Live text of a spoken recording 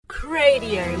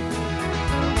Radio.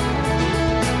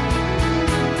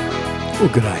 Well,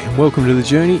 g'day and welcome to The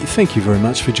Journey. Thank you very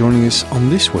much for joining us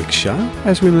on this week's show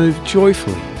as we move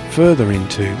joyfully further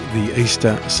into the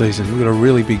Easter season. We've got a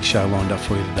really big show lined up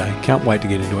for you today. Can't wait to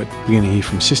get into it. We're going to hear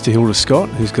from Sister Hilda Scott,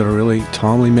 who's got a really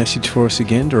timely message for us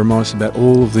again to remind us about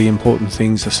all of the important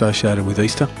things associated with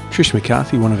Easter. Trish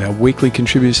McCarthy, one of our weekly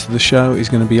contributors to the show, is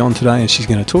going to be on today and she's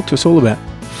going to talk to us all about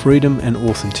freedom and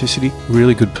authenticity.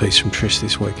 Really good piece from Trish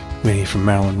this week. We're going to hear from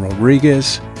Marilyn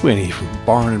Rodriguez. We're going to hear from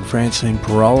Byron and Francine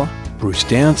Parola. Bruce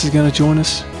Downs is going to join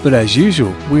us. But as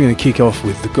usual, we're going to kick off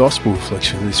with the Gospel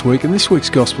reflection this week. And this week's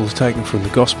Gospel is taken from the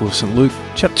Gospel of St. Luke,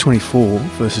 chapter 24,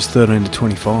 verses 13 to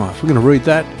 25. We're going to read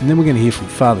that and then we're going to hear from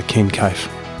Father Ken Caife.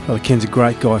 Father Ken's a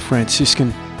great guy,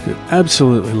 Franciscan, who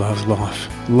absolutely loves life,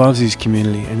 loves his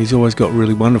community, and he's always got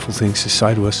really wonderful things to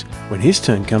say to us when his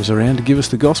turn comes around to give us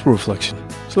the Gospel reflection.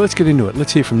 So let's get into it.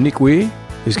 Let's hear from Nick Weir,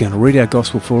 who's going to read our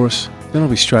Gospel for us. Then I'll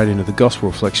be straight into the Gospel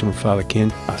reflection with Father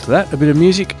Ken. After that, a bit of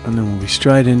music, and then we'll be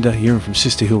straight into hearing from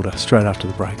Sister Hilda straight after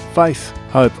the break. Faith,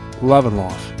 hope, love and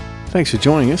life. Thanks for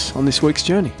joining us on this week's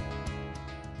journey.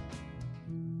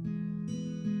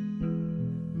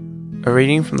 A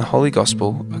reading from the Holy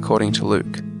Gospel according to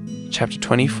Luke, chapter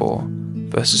 24,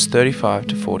 verses 35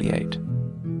 to 48.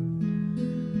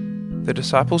 The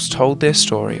disciples told their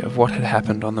story of what had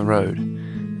happened on the road,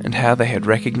 and how they had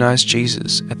recognized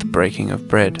Jesus at the breaking of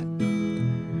bread.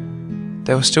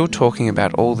 They were still talking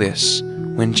about all this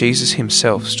when Jesus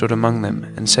himself stood among them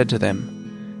and said to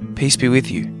them, "Peace be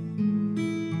with you."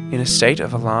 In a state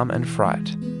of alarm and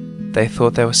fright, they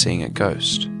thought they were seeing a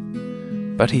ghost.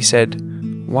 But he said,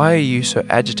 "Why are you so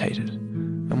agitated?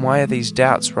 And why are these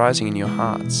doubts rising in your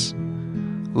hearts?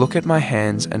 Look at my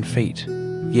hands and feet.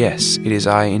 Yes, it is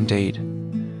I indeed.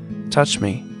 Touch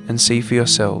me and see for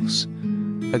yourselves.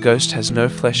 A ghost has no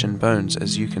flesh and bones,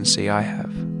 as you can see I have."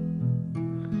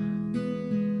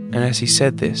 And as he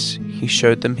said this, he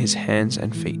showed them his hands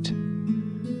and feet.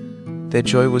 Their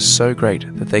joy was so great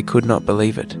that they could not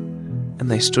believe it,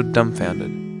 and they stood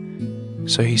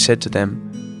dumbfounded. So he said to them,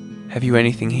 "Have you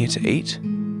anything here to eat?"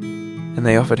 And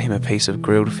they offered him a piece of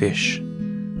grilled fish,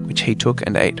 which he took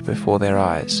and ate before their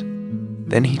eyes.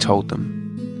 Then he told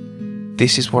them,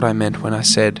 "This is what I meant when I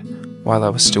said, while I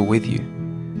was still with you,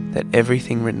 that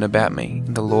everything written about me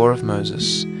in the law of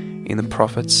Moses, in the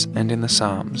prophets and in the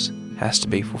Psalms has to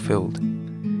be fulfilled."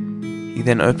 He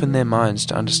then opened their minds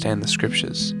to understand the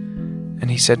Scriptures, and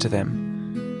he said to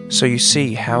them, "So you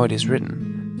see how it is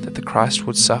written, that the Christ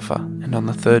would suffer and on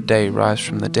the third day rise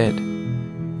from the dead,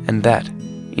 and that,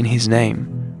 in his name,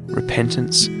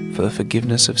 repentance for the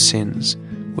forgiveness of sins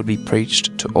would be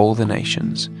preached to all the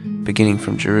nations, beginning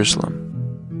from Jerusalem.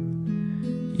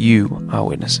 You are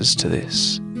witnesses to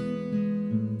this."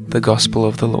 The Gospel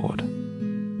of the Lord.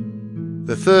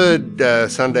 The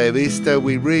third Sunday of Easter,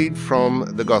 we read from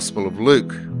the Gospel of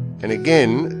Luke. And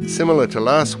again, similar to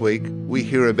last week, we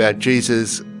hear about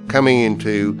Jesus coming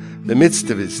into the midst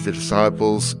of his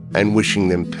disciples and wishing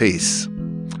them peace.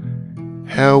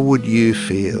 How would you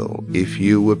feel if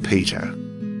you were Peter,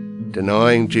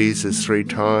 denying Jesus 3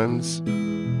 times,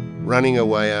 running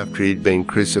away after he'd been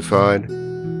crucified,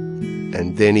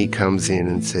 and then he comes in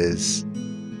and says,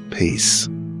 "Peace"?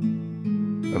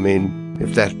 I mean,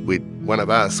 if that were one of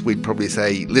us, we'd probably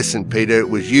say, "Listen, Peter, it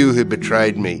was you who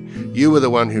betrayed me. You were the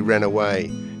one who ran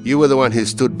away. You were the one who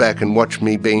stood back and watched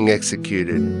me being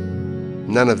executed."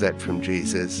 None of that from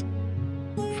Jesus.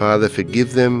 "Father,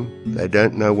 forgive them. They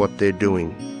don't know what they're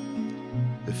doing."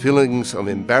 The feelings of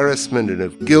embarrassment and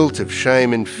of guilt, of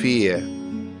shame and fear,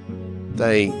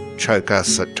 they choke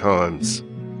us at times.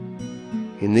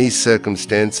 In these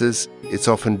circumstances, it's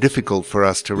often difficult for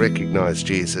us to recognize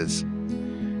Jesus.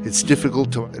 It's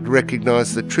difficult to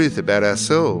recognize the truth about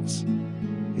ourselves.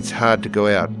 It's hard to go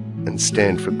out and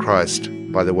stand for Christ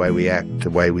by the way we act, the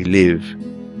way we live,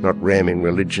 not ramming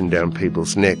religion down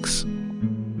people's necks.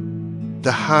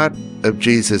 The heart of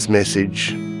Jesus'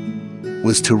 message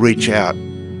was to reach out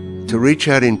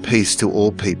in peace to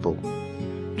all people,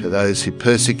 to those who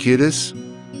persecute us,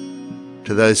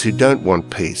 to those who don't want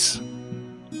peace,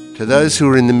 to those who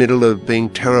are in the middle of being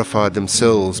terrified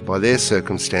themselves by their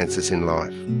circumstances in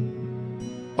life.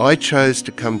 "I chose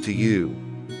to come to you,"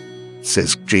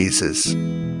 says Jesus.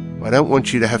 "I don't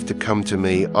want you to have to come to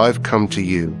me. I've come to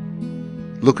you.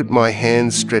 Look at my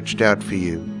hands stretched out for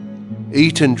you.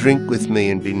 Eat and drink with me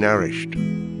and be nourished.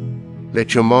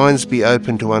 Let your minds be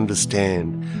open to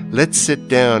understand. Let's sit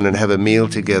down and have a meal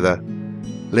together.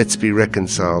 Let's be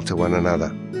reconciled to one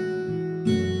another."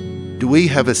 Do we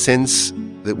have a sense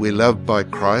that we're loved by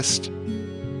Christ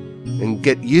and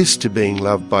get used to being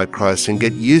loved by Christ and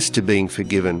get used to being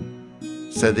forgiven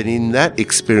so that in that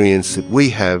experience that we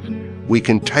have, we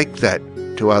can take that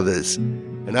to others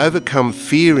and overcome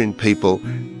fear in people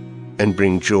and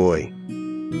bring joy.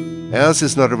 Ours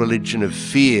is not a religion of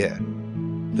fear,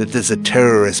 that there's a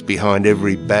terrorist behind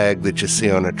every bag that you see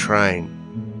on a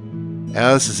train.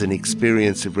 Ours is an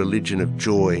experience of religion of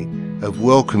joy, of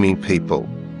welcoming people,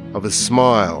 of a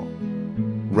smile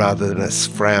rather than a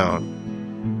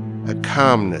frown, a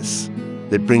calmness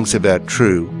that brings about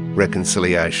true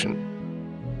reconciliation.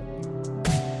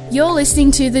 You're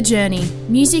listening to The Journey,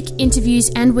 music, interviews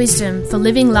and wisdom for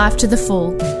living life to the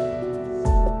full.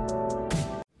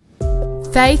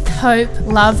 Faith, hope,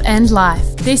 love and life.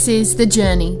 This is The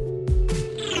Journey.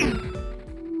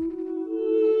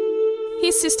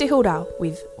 Here's Sister Hilda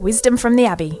with Wisdom from the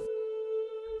Abbey.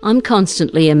 I'm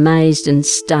constantly amazed and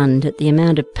stunned at the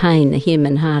amount of pain the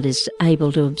human heart is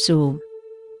able to absorb.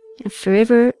 I'm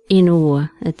forever in awe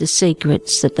at the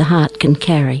secrets that the heart can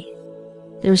carry.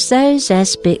 There are those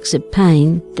aspects of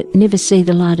pain that never see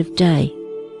the light of day,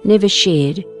 never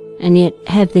shared, and yet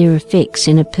have their effects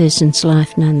in a person's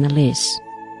life nonetheless.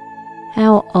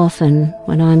 How often,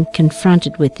 when I'm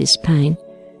confronted with this pain,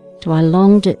 do I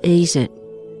long to ease it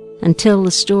and tell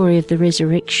the story of the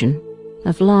resurrection,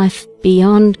 of life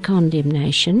beyond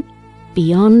condemnation,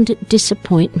 beyond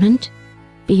disappointment,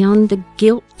 beyond the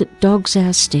guilt that dogs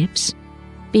our steps,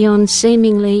 beyond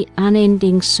seemingly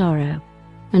unending sorrow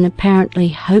and apparently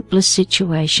hopeless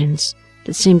situations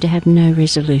that seem to have no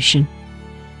resolution.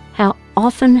 How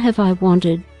often have I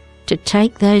wanted to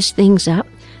take those things up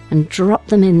and drop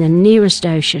them in the nearest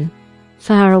ocean,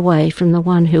 far away from the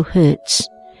one who hurts,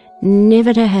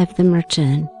 never to have them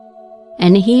return.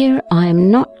 And here I am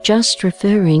not just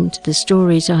referring to the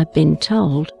stories I've been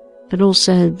told, but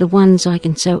also the ones I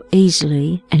can so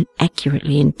easily and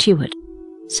accurately intuit.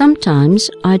 Sometimes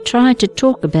I try to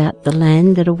talk about the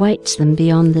land that awaits them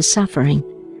beyond the suffering,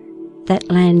 that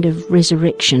land of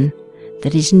resurrection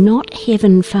that is not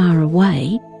heaven far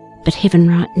away, but heaven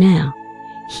right now,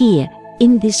 here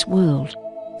in this world,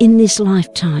 in this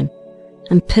lifetime,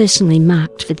 and personally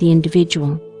marked for the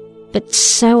individual. But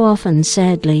so often,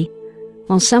 sadly,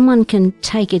 while someone can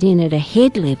take it in at a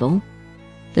head level,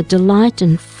 the delight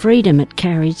and freedom it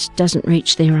carries doesn't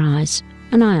reach their eyes,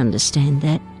 and I understand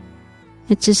that.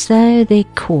 It's as though they're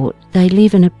caught, they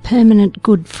live in a permanent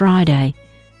Good Friday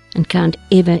and can't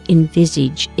ever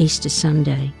envisage Easter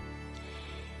Sunday.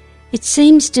 It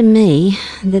seems to me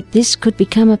that this could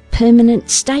become a permanent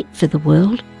state for the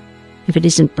world if it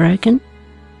isn't broken.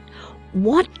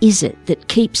 What is it that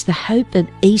keeps the hope of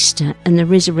Easter and the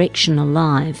resurrection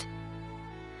alive?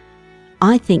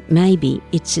 I think maybe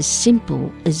it's as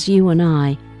simple as you and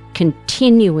I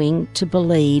continuing to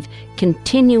believe,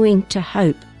 continuing to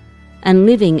hope, and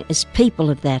living as people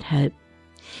of that hope.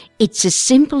 It's as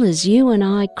simple as you and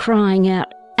I crying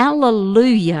out,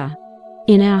 Alleluia,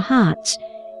 in our hearts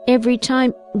every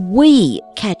time we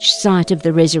catch sight of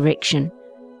the resurrection.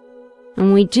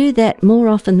 And we do that more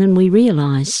often than we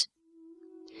realise.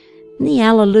 The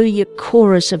Alleluia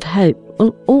chorus of hope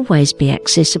will always be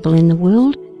accessible in the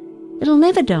world. It'll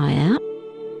never die out,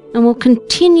 and will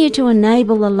continue to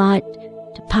enable the light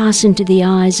to pass into the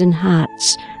eyes and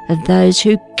hearts of those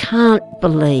who can't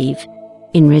believe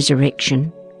in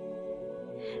resurrection.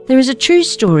 There is a true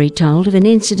story told of an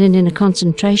incident in a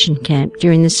concentration camp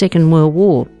during the Second World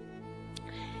War.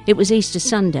 It was Easter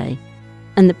Sunday,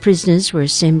 and the prisoners were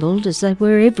assembled as they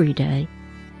were every day.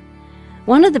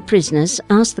 One of the prisoners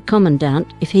asked the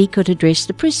commandant if he could address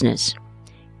the prisoners.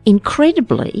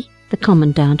 Incredibly, the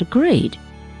commandant agreed.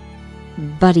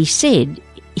 But he said,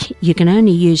 "You can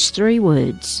only use 3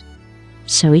 words."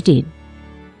 So he did.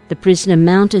 The prisoner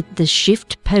mounted the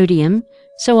shift podium,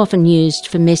 so often used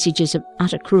for messages of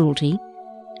utter cruelty,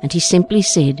 and he simply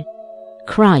said,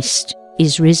 "Christ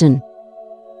is risen."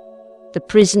 The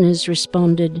prisoners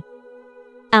responded,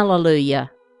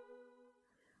 "Alleluia."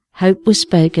 Hope was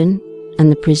spoken,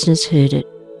 and the prisoners heard it.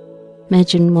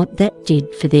 Imagine what that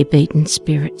did for their beaten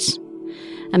spirits.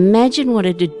 Imagine what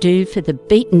it would do for the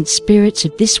beaten spirits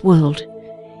of this world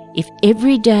if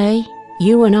every day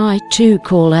you and I too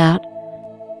call out,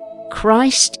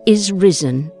 "Christ is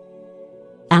risen.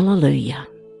 Alleluia."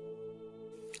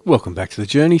 Welcome back to The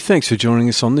Journey. Thanks for joining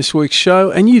us on this week's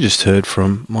show. And you just heard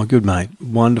from my good mate,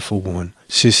 wonderful woman,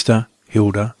 Sister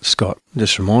Hilda Scott,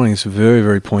 just reminding us very,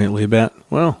 very poignantly about,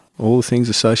 well, all the things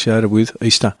associated with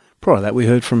Easter. Prior to that, we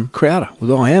heard from Crowder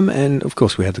with I Am, and of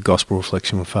course we had the Gospel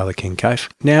Reflection with Father Ken Caife.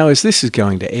 Now, as this is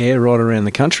going to air right around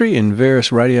the country in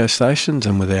various radio stations,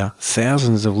 and with our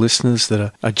thousands of listeners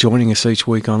that are joining us each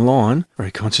week online, very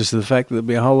conscious of the fact that there'll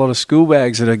be a whole lot of school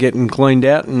bags that are getting cleaned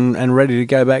out and ready to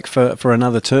go back for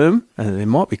another term. And there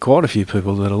might be quite a few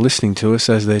people that are listening to us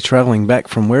as they're travelling back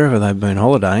from wherever they've been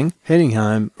holidaying, heading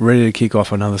home, ready to kick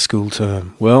off another school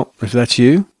term. Well, if that's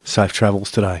you, safe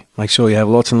travels today. Make sure you have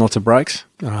lots and lots of breaks.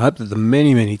 And I hope that the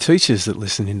many, many teachers that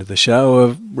listen into the show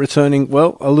are returning,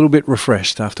 well, a little bit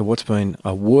refreshed after what's been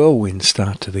a whirlwind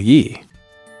start to the year.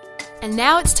 And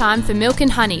now it's time for Milk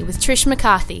and Honey with Trish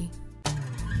McCarthy.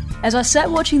 As I sat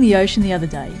watching the ocean the other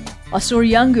day, I saw a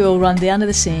young girl run down to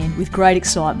the sand with great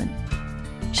excitement.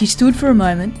 She stood for a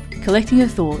moment, collecting her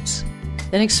thoughts,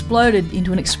 then exploded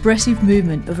into an expressive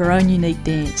movement of her own unique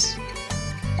dance.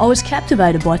 I was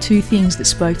captivated by two things that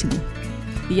spoke to me: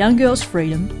 the young girl's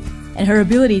freedom and her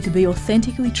ability to be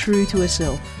authentically true to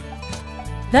herself.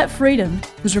 That freedom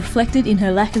was reflected in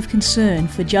her lack of concern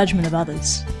for judgment of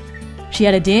others. She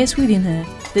had a dance within her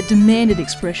that demanded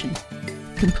expression,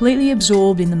 completely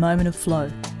absorbed in the moment of flow.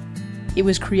 It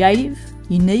was creative,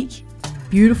 unique,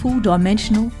 beautiful,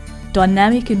 dimensional,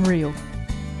 dynamic and real.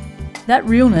 That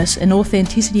realness and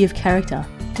authenticity of character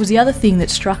was the other thing that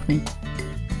struck me.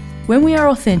 When we are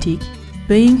authentic,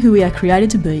 being who we are created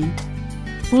to be,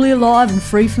 fully alive and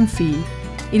free from fear,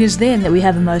 it is then that we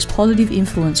have the most positive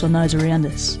influence on those around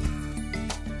us.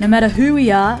 No matter who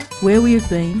we are, where we have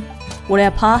been, what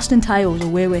our past entails or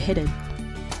where we're headed,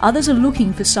 others are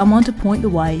looking for someone to point the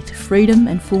way to freedom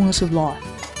and fullness of life.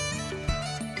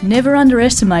 Never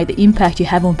underestimate the impact you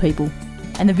have on people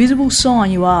and the visible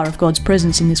sign you are of God's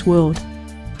presence in this world,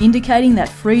 indicating that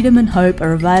freedom and hope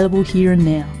are available here and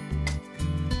now.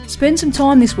 Spend some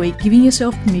time this week giving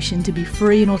yourself permission to be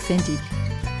free and authentic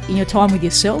in your time with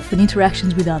yourself and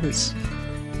interactions with others.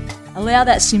 Allow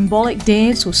that symbolic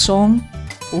dance or song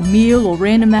or meal or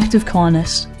random act of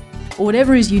kindness or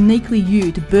whatever is uniquely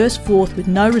you to burst forth with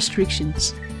no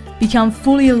restrictions. Become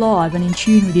fully alive and in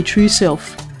tune with your true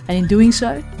self, and in doing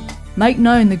so, make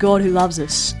known the God who loves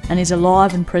us and is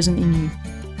alive and present in you.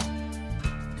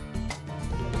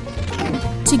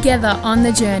 Together on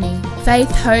the journey, faith,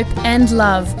 hope and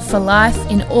love for life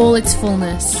in all its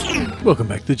fullness. Welcome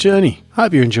back to The Journey.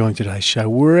 Hope you're enjoying today's show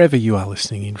wherever you are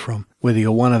listening in from. Whether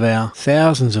you're one of our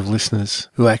thousands of listeners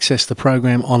who access the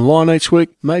program online each week,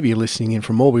 maybe you're listening in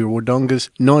from Albury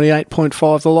Wodonga's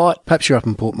 98.5 The Light, perhaps you're up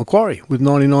in Port Macquarie with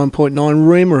 99.9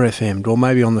 Rima FM, or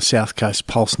maybe on the South Coast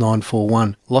Pulse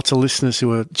 941. Lots of listeners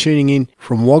who are tuning in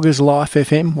from Wagga's Life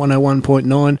FM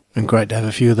 101.9, and great to have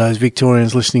a few of those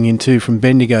Victorians listening in too from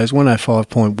Bendigo's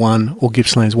 105.1 or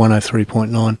Gippsland's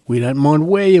 103.9. We don't mind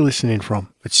where you're listening from.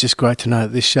 It's just great to know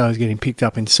that this show is getting picked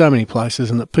up in so many places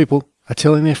and that people are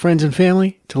telling their friends and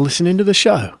family to listen into the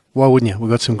show. Why wouldn't you? We've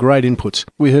got some great inputs.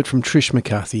 We heard from Trish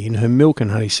McCarthy in her Milk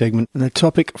and Honey segment and the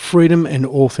topic freedom and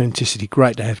authenticity.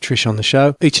 Great to have Trish on the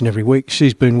show each and every week.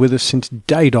 She's been with us since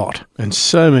day dot, and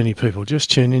so many people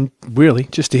just tune in really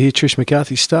just to hear Trish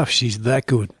McCarthy's stuff. She's that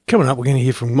good. Coming up, we're going to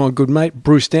hear from my good mate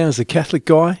Bruce Downs, the Catholic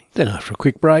guy. Then after a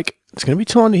quick break, it's going to be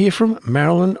time to hear from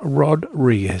Marilyn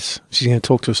Rodriguez. She's going to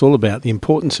talk to us all about the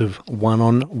importance of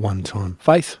one-on-one time.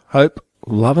 Faith, hope,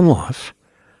 love and life.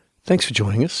 Thanks for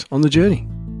joining us on The Journey.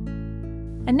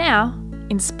 And now,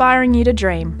 inspiring you to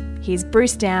dream, here's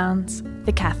Bruce Downs,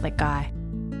 the Catholic guy.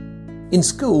 In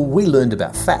school, we learned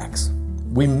about facts.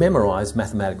 We memorised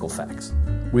mathematical facts.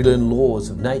 We learned laws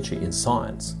of nature in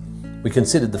science. We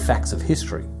considered the facts of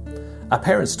history. Our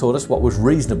parents taught us what was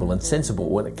reasonable and sensible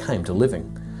when it came to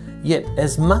living. Yet,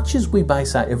 as much as we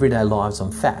base our everyday lives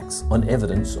on facts, on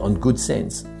evidence, on good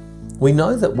sense, we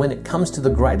know that when it comes to the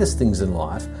greatest things in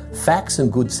life, facts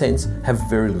and good sense have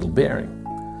very little bearing.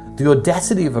 The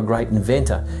audacity of a great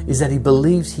inventor is that he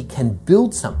believes he can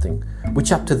build something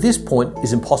which up to this point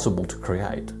is impossible to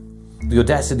create. The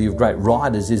audacity of great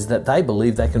writers is that they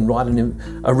believe they can write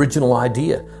an original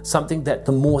idea, something that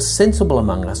the more sensible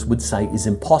among us would say is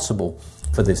impossible,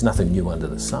 for there's nothing new under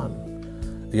the sun.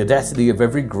 The audacity of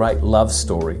every great love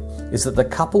story is that the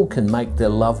couple can make their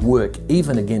love work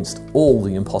even against all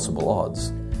the impossible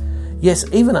odds. Yes,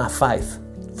 even our faith,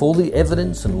 for all the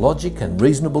evidence and logic and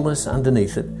reasonableness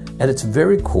underneath it, at its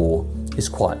very core is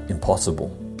quite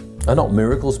impossible. Are not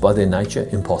miracles by their nature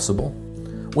impossible?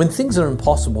 When things are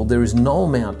impossible, there is no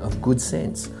amount of good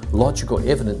sense, logic or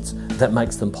evidence that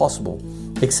makes them possible,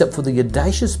 except for the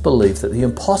audacious belief that the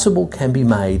impossible can be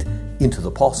made into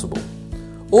the possible.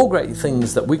 All great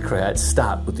things that we create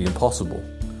start with the impossible.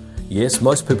 Yes,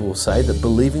 most people will say that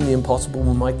believing the impossible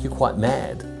will make you quite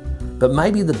mad. But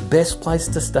maybe the best place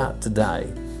to start today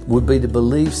would be to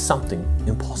believe something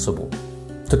impossible,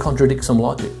 to contradict some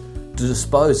logic, to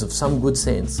dispose of some good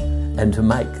sense, and to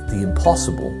make the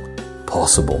impossible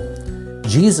possible.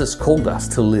 Jesus called us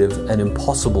to live an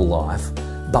impossible life,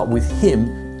 but with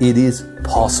Him it is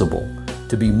possible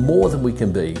to be more than we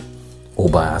can be all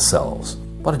by ourselves.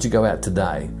 Why don't you go out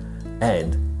today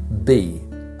and be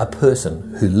a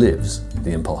person who lives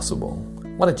the impossible?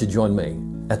 Why don't you join me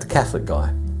at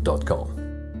thecatholicguy.com?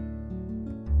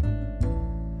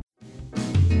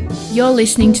 You're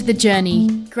listening to The Journey,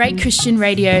 great Christian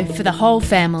radio for the whole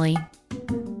family.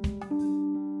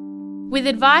 With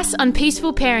advice on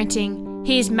peaceful parenting,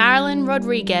 here's Marilyn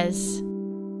Rodriguez.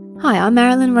 Hi, I'm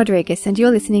Marilyn Rodriguez and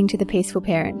you're listening to The Peaceful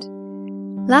Parent.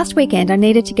 Last weekend I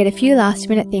needed to get a few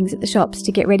last-minute things at the shops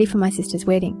to get ready for my sister's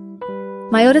wedding.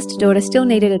 My eldest daughter still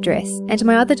needed a dress, and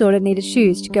my other daughter needed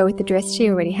shoes to go with the dress she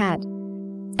already had.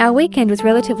 Our weekend was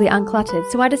relatively uncluttered,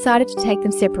 so I decided to take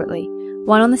them separately,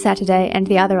 one on the Saturday and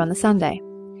the other on the Sunday,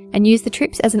 and use the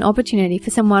trips as an opportunity for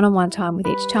some one-on-one time with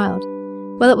each child.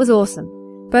 Well, it was awesome.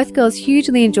 Both girls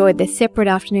hugely enjoyed their separate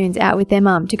afternoons out with their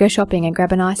mum to go shopping and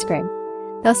grab an ice cream.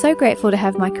 They were so grateful to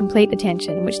have my complete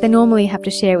attention, which they normally have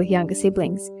to share with younger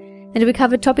siblings, and we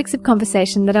covered topics of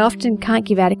conversation that I often can't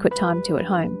give adequate time to at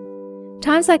home.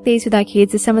 Times like these with our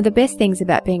kids are some of the best things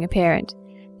about being a parent.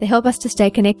 They help us to stay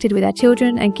connected with our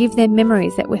children and give them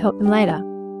memories that will help them later.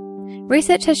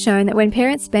 Research has shown that when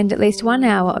parents spend at least 1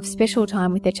 hour of special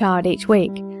time with their child each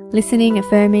week, listening,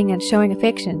 affirming and showing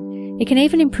affection, it can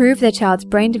even improve their child's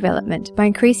brain development by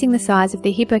increasing the size of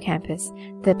the hippocampus,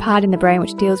 the part in the brain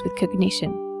which deals with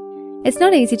cognition. It's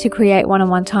not easy to create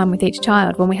one-on-one time with each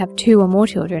child when we have 2 or more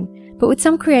children, but with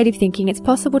some creative thinking it's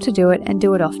possible to do it and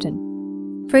do it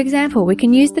often. For example, we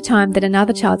can use the time that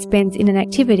another child spends in an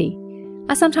activity.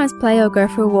 I sometimes play or go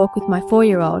for a walk with my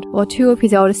 4-year-old, or 2 of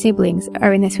his older siblings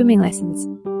are in their swimming lessons.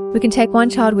 We can take one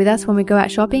child with us when we go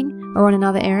out shopping or on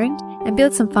another errand and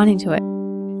build some fun into it.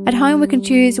 At home we can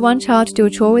choose one child to do a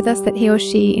chore with us that he or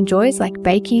she enjoys, like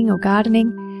baking or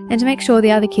gardening, and to make sure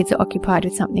the other kids are occupied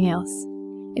with something else.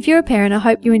 If you're a parent, I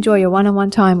hope you enjoy your one-on-one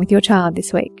time with your child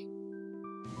this week.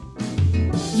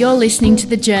 You're listening to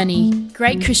The Journey,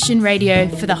 great Christian radio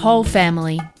for the whole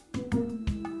family.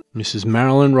 Mrs.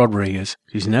 Marilyn Rodriguez.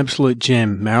 She's an absolute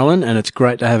gem, Marilyn, and it's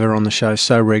great to have her on the show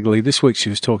so regularly. This week she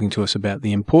was talking to us about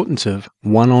the importance of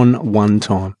one-on-one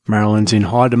time. Marilyn's in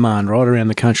high demand right around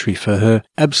the country for her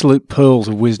absolute pearls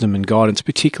of wisdom and guidance,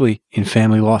 particularly in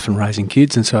family life and raising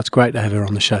kids, and so it's great to have her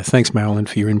on the show. Thanks, Marilyn,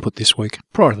 for your input this week.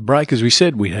 Prior to the break, as we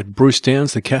said, we had Bruce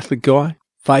Downs, the Catholic guy.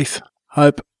 Faith,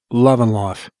 hope, love and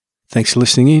life. Thanks for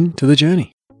listening in to The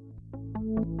Journey.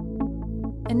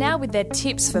 And now with their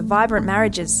tips for vibrant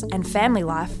marriages and family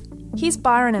life, here's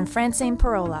Byron and Francine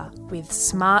Parola with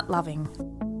Smart Loving.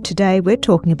 Today we're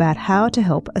talking about how to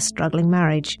help a struggling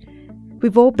marriage.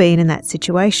 We've all been in that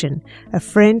situation. A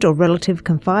friend or relative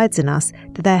confides in us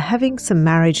that they're having some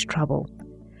marriage trouble.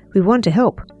 We want to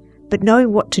help, but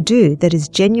knowing what to do that is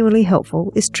genuinely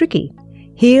helpful is tricky.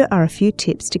 Here are a few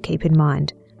tips to keep in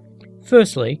mind.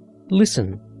 Firstly,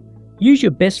 listen. Use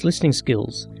your best listening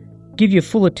skills. Give your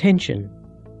full attention.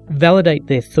 Validate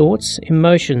their thoughts,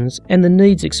 emotions, and the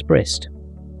needs expressed.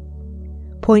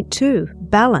 Point 2.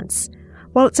 Balance.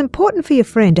 While it's important for your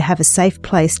friend to have a safe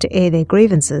place to air their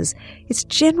grievances, it's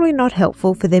generally not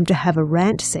helpful for them to have a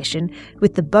rant session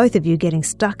with the both of you getting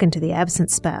stuck into the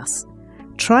absent spouse.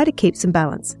 Try to keep some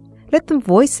balance. Let them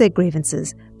voice their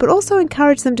grievances, but also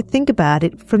encourage them to think about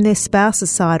it from their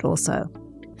spouse's side also.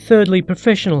 Thirdly,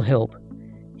 professional help.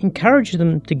 Encourage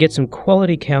them to get some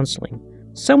quality counselling.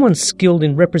 Someone skilled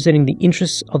in representing the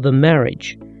interests of the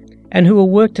marriage and who will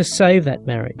work to save that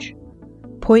marriage.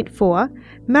 Point 4.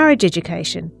 Marriage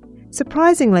education.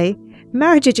 Surprisingly,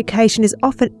 marriage education is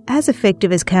often as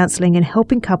effective as counselling in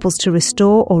helping couples to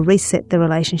restore or reset their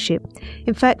relationship.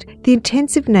 In fact, the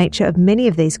intensive nature of many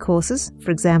of these courses,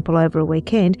 for example over a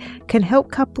weekend, can help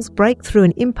couples break through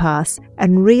an impasse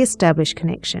and re-establish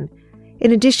connection.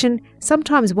 In addition,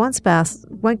 sometimes one spouse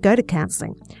won't go to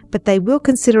counselling, but they will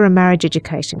consider a marriage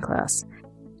education class.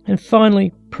 And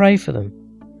finally, pray for them.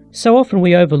 So often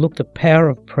we overlook the power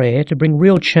of prayer to bring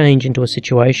real change into a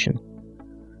situation.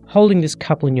 Holding this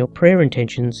couple in your prayer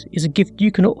intentions is a gift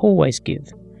you can always give,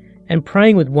 and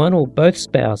praying with one or both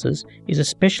spouses is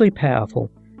especially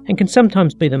powerful and can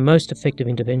sometimes be the most effective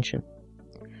intervention.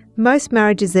 Most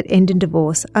marriages that end in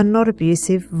divorce are not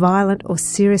abusive, violent or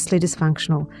seriously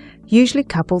dysfunctional. Usually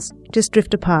couples just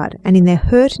drift apart and in their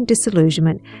hurt and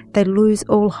disillusionment they lose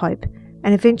all hope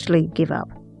and eventually give up.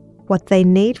 What they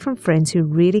need from friends who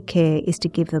really care is to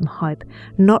give them hope,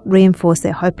 not reinforce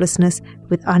their hopelessness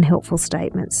with unhelpful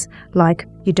statements like,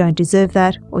 you don't deserve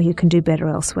that or you can do better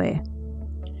elsewhere.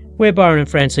 We're Byron and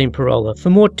Francine Parola. For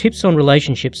more tips on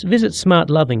relationships, visit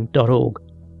smartloving.org.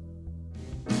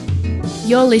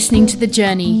 You're listening to The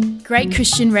Journey, great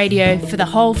Christian radio for the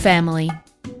whole family.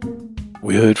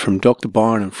 We heard from Dr.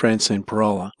 Byron and Francine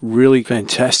Parola. Really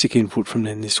fantastic input from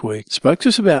them this week. Spoke to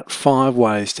us about 5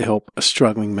 ways to help a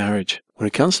struggling marriage. When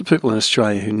it comes to people in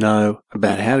Australia who know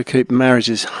about how to keep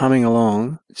marriages humming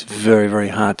along, it's very, very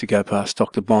hard to go past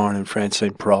Dr. Byron and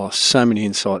Francine Parola. So many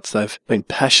insights they've been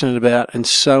passionate about and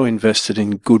so invested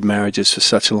in good marriages for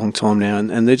such a long time now.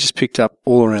 And they're just picked up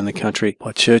all around the country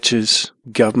by churches,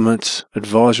 governments,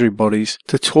 advisory bodies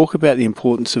to talk about the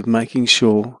importance of making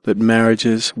sure that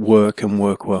marriages work and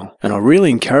work well. And I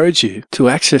really encourage you to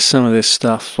access some of this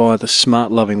stuff via the Smart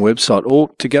Loving website, or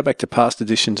to go back to past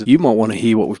editions. You might want to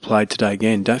hear what we've played today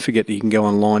again. Don't forget that you can go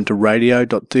online to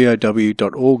radio.dow.org.au,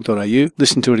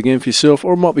 listen to it again for yourself,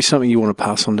 or it might be something you want to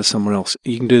pass on to someone else.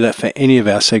 You can do that for any of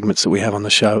our segments that we have on the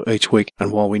show each week.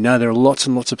 And while we know there are lots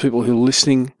and lots of people who are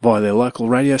listening via their local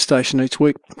radio station each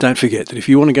week, don't forget that if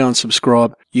you want to go and subscribe,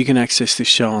 you can access this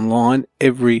show online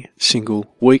every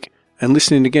single week and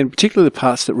listen in again, particularly the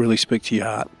parts that really speak to your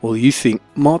heart or you think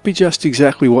might be just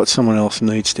exactly what someone else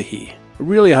needs to hear. I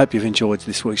really hope you've enjoyed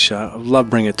this week's show. I've loved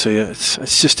bringing it to you.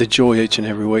 It's just a joy each and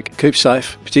every week. Keep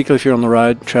safe, particularly if you're on the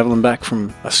road, travelling back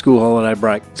from a school holiday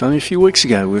break. It's only a few weeks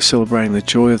ago we were celebrating the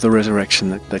joy of the resurrection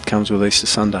that comes with Easter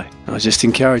Sunday. And I just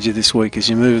encourage you this week as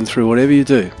you're moving through whatever you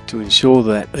do to ensure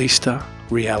that Easter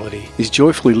reality is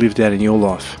joyfully lived out in your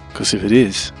life. Because if it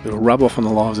is, it'll rub off on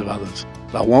the lives of others.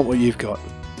 They'll want what you've got.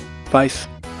 Faith,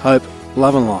 hope,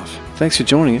 love and life. Thanks for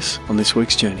joining us on this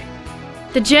week's journey.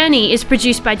 The Journey is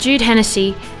produced by Jude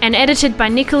Hennessy and edited by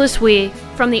Nicholas Weir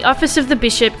from the Office of the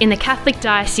Bishop in the Catholic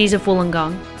Diocese of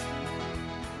Wollongong.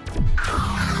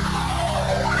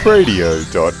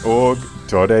 Radio.org.au